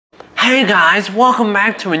Hey guys, welcome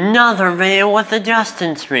back to another video with the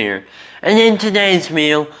Justin Sphere. And in today's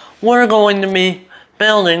video, we're going to be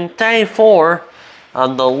building day 4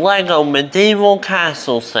 of the LEGO Medieval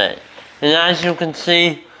Castle set. And as you can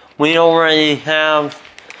see, we already have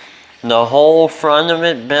the whole front of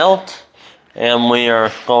it built. And we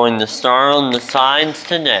are going to start on the sides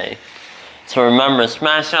today. So remember,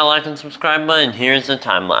 smash that like and subscribe button. Here's the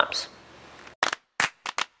time lapse.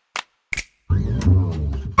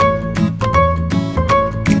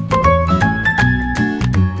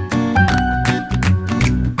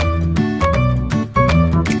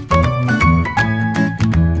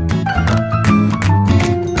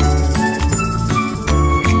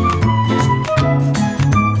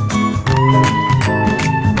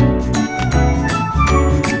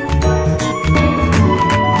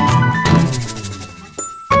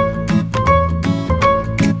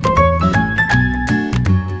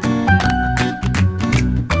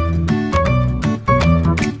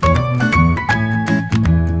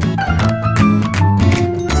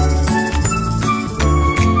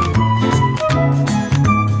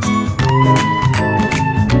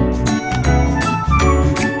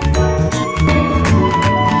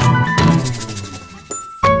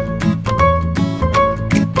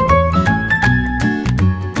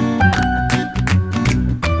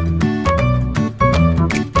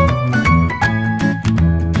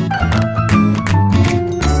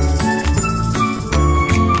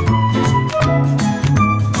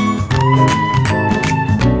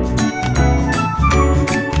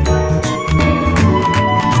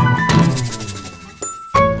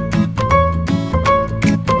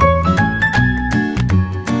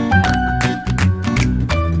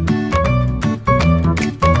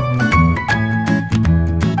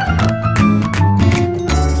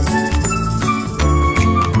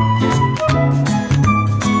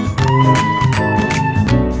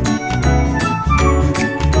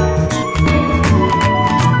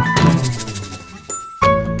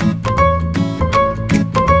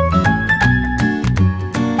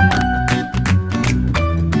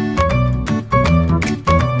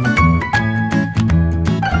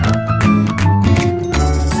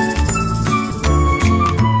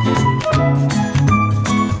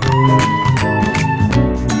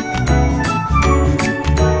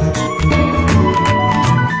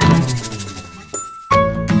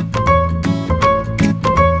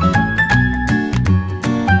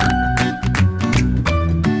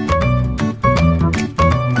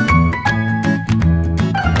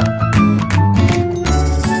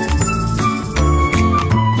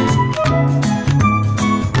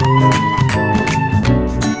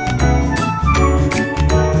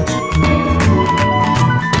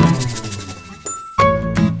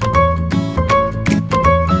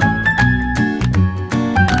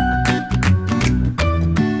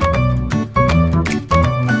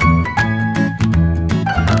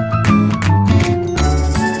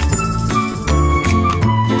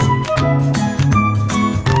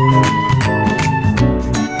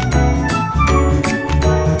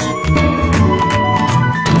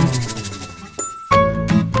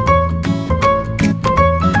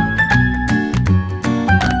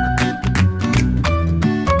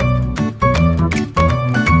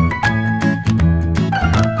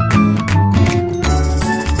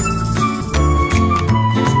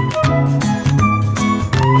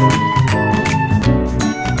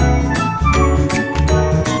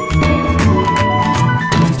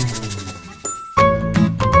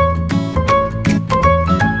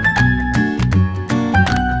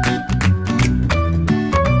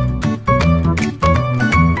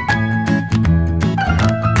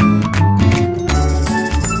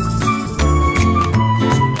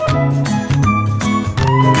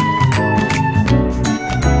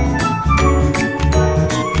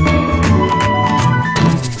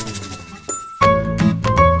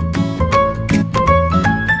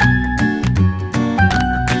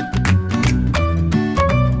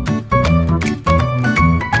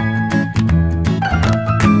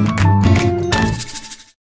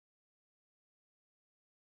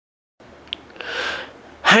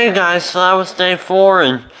 Hey guys, so that was day 4,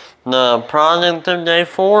 and the product of day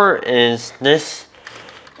 4 is this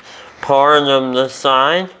part of the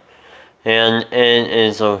side, and it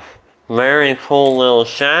is a very cool little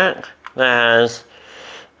shack that has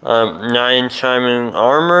 9 shining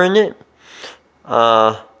armor in it,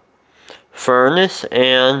 furnace,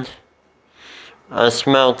 and a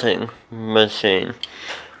smelting machine.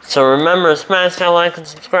 So remember, smash that like and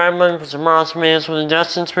subscribe button for some more awesome videos with the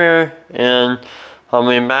Justin Sphere, and I'll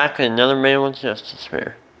be back in another video with Justin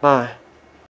Sphere. Bye.